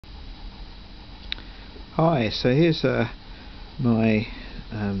Hi, so here's my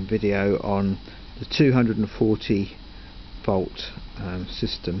video on the 240 volt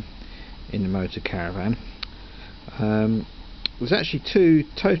system in the motor caravan. There's actually two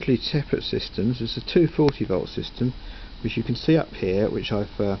totally separate systems. There's a 240 volt system, which you can see up here, which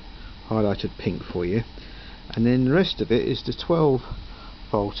I've highlighted pink for you, and then the rest of it is the 12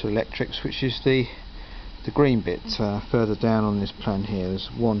 volt electrics, which is the green bit further down on this plan here. There's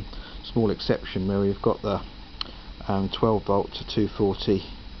one small exception where we've got the 12 volt to 240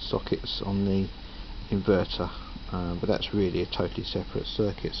 sockets on the inverter, but that's really a totally separate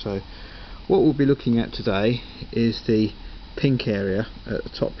circuit. So what we'll be looking at today is the pink area at the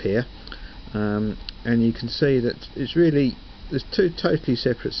top here, and you can see that there's two totally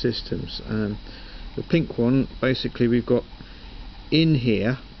separate systems. The pink one, basically we've got in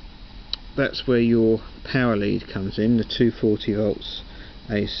here, that's where your power lead comes in, the 240 volts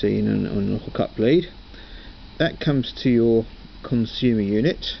AC and on a hookup lead. That comes to your consumer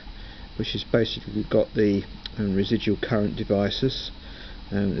unit, which is basically got the residual current devices.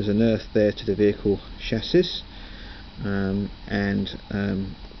 There's an earth there to the vehicle chassis, and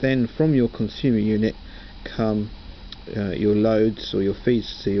then from your consumer unit come your loads or your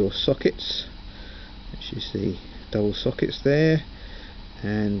feeds to your sockets, which you see double sockets there,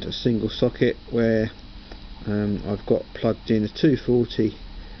 and a single socket where I've got plugged in a 240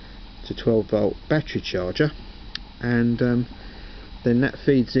 to 12 volt battery charger, and then that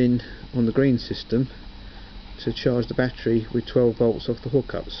feeds in on the green system to charge the battery with 12 volts off the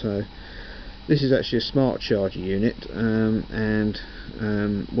hookup. So this is actually a smart charger unit, and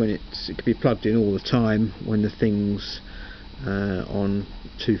when it can be plugged in all the time when the thing's on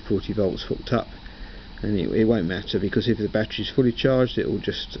 240 volts hooked up, and it won't matter, because if the battery's fully charged it will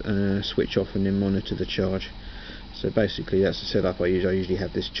just switch off and then monitor the charge. So basically that's the setup I use. I usually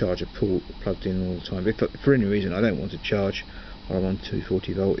have this charger plugged in all the time. If for any reason I don't want to charge while I'm on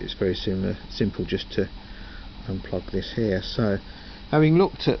 240 volt, it's very simple just to unplug this here. So having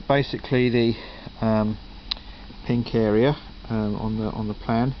looked at basically the pink area on the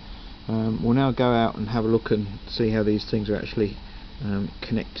plan, we'll now go out and have a look and see how these things are actually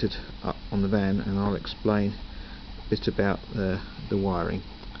connected up on the van, and I'll explain a bit about the wiring.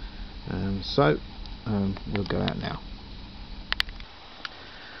 We'll go out now.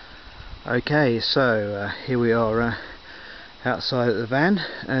 Okay, so here we are outside of the van,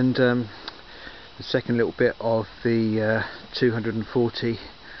 and the second little bit of the 240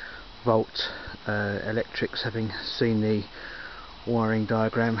 volt electrics. Having seen the wiring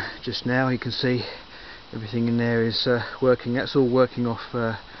diagram just now, you can see everything in there is working. That's all working off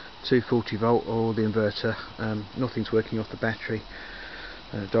 240 volt or the inverter. Nothing's working off the battery,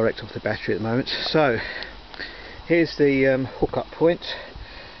 direct off the battery at the moment. So here's the hookup point.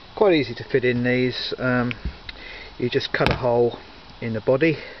 Quite easy to fit in these. You just cut a hole in the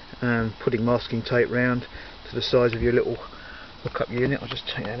body, putting masking tape round to the size of your little hookup unit. I'll just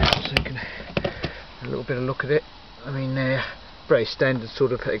take that out so you can have a little bit of look at it. I mean, they're very standard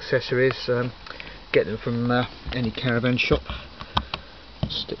sort of accessories. Get them from any caravan shop.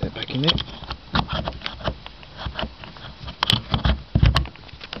 Stick that back in there.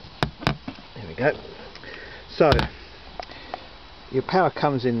 There we go. So your power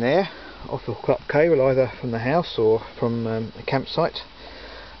comes in there off the hookup cable, either from the house or from a campsite,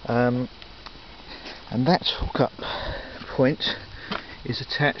 and that hookup point is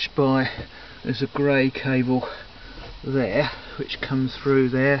attached by, there's a grey cable there which comes through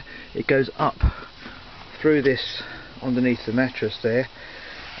there. It goes up through this underneath the mattress there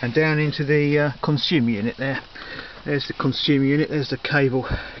and down into the consumer unit there. There's the consumer unit, there's the cable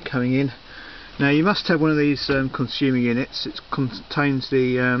coming in. Now you must have one of these consumer units. It contains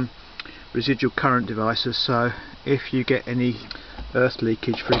the residual current devices, so if you get any earth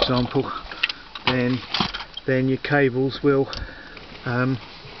leakage, for example, then your cables will, the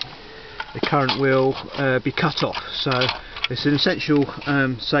current will be cut off. So it's an essential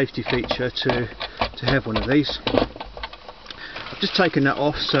safety feature to have one of these. I've just taken that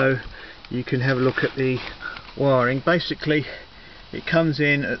off so you can have a look at the wiring. Basically it comes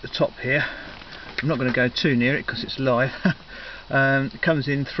in at the top here. I'm not going to go too near it because it's live. It comes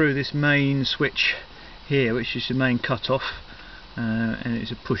in through this main switch here, which is the main cut-off, and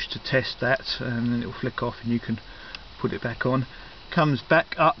it's a push to test that, and then it will flick off and you can put it back on. Comes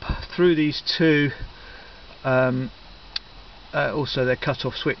back up through these two, also they're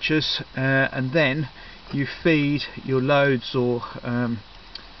cut-off switches, and then you feed your loads, or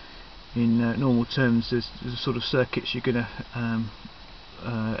in normal terms there's the sort of circuits you're going to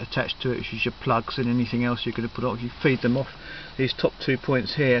attached to it, which is your plugs and anything else you're going to put on. You feed them off these top 2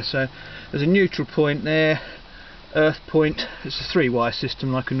 points here. So there's a neutral point there, earth point. It's a 3-wire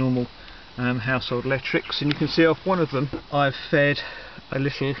system like a normal household electrics, and you can see off one of them I've fed a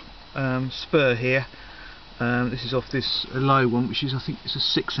little spur here. This is off this low one, which is, I think it's a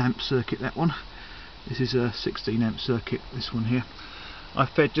 6 amp circuit, that one. This is a 16 amp circuit, this one here. I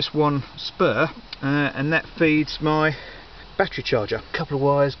fed just one spur, and that feeds my battery charger. A couple of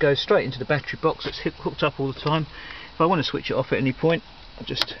wires go straight into the battery box. It's hooked up all the time. If I want to switch it off at any point, I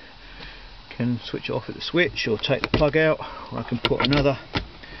just can switch it off at the switch, or take the plug out, or I can put another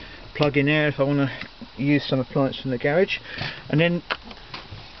plug in there if I want to use some appliance from the garage. And then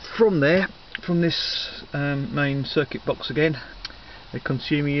from there, from this main circuit box again, the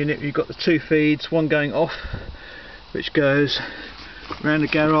consumer unit, you've got the 2 feeds, one going off, which goes around the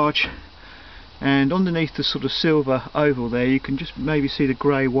garage, and underneath the sort of silver oval there you can just maybe see the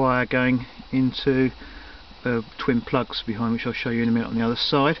grey wire going into twin plugs behind, which I'll show you in a minute on the other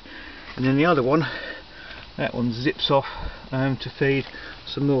side. And then the other one, that one zips off to feed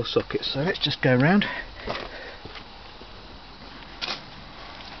some more sockets. So let's just go around.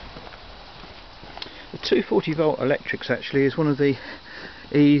 The 240 volt electrics actually is one of the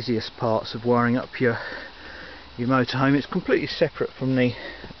easiest parts of wiring up your motorhome. It's completely separate from the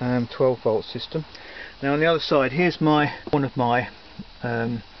 12 volt system. Now on the other side, here's one of my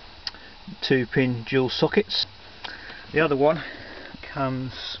 2-pin dual sockets. The other one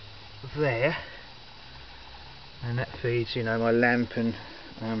comes there, and that feeds, you know, my lamp and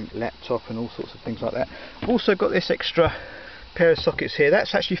laptop and all sorts of things like that. I've also got this extra pair of sockets here.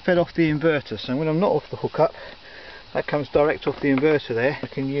 That's actually fed off the inverter, so when I'm not off the hookup, that comes direct off the inverter there. I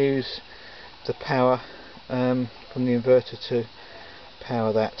can use the power from the inverter to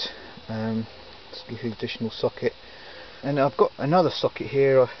power that little additional socket. And I've got another socket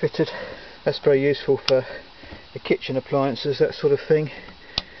here I've fitted. That's very useful for the kitchen appliances, that sort of thing,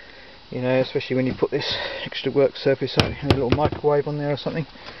 you know, especially when you put this extra work surface up, a little microwave on there or something.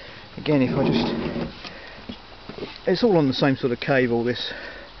 Again, if I just, it's all on the same sort of cable, this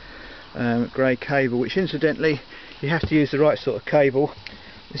grey cable, which incidentally you have to use the right sort of cable.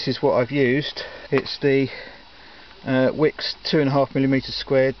 This is what I've used. It's the Wix 2.5mm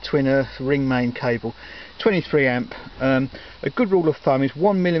squared twin earth ring main cable, 23 amp. A good rule of thumb is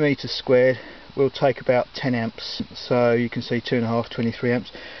 1mm squared will take about 10 amps, so you can see 2.5, 23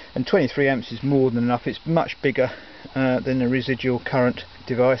 amps, and 23 amps is more than enough. It's much bigger than the residual current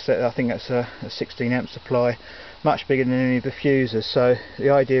device. I think that's a 16 amp supply, much bigger than any of the fusers. So the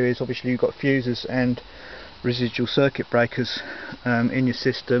idea is, obviously you've got fusers and residual circuit breakers in your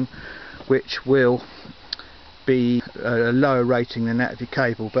system, which will be a lower rating than that of your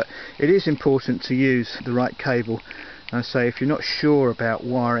cable. But it is important to use the right cable. I say, if you're not sure about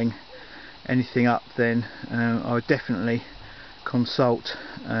wiring anything up, then I would definitely consult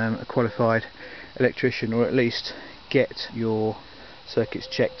a qualified electrician, or at least get your circuits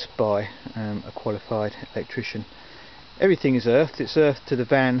checked by a qualified electrician. Everything is earthed. It's earthed to the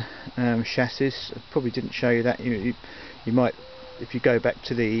van chassis. I probably didn't show you that. You might, if you go back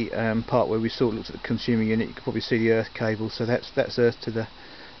to the part where we looked at the consumer unit, you could probably see the earth cable. So that's earthed to the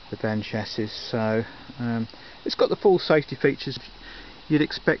van chassis. So it's got the full safety features you'd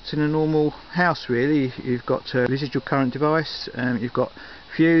expect in a normal house, really. You've got a residual current device, you've got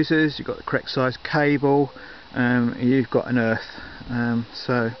fuses, you've got the correct size cable, you've got an earth.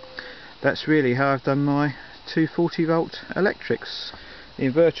 So that's really how I've done my 240 volt electrics.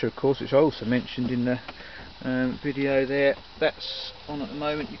 The inverter, of course, which I also mentioned in the video there, that's on at the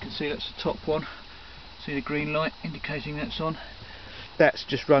moment. You can see that's the top one. See the green light indicating that's on. That's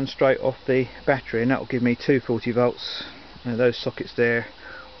just run straight off the battery, and that will give me 240 volts. Those sockets there,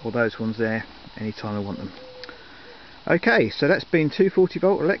 or those ones there, anytime I want them. Okay, so that's been 240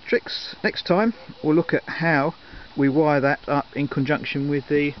 volt electrics. Next time we'll look at how we wire that up in conjunction with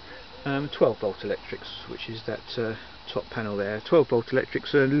the 12 volt electrics, which is that top panel there. 12 volt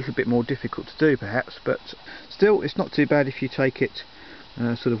electrics are a little bit more difficult to do perhaps, but still it's not too bad if you take it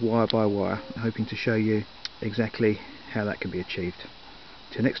sort of wire by wire. I'm hoping to show you exactly how that can be achieved.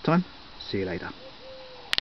 Till next time, see you later.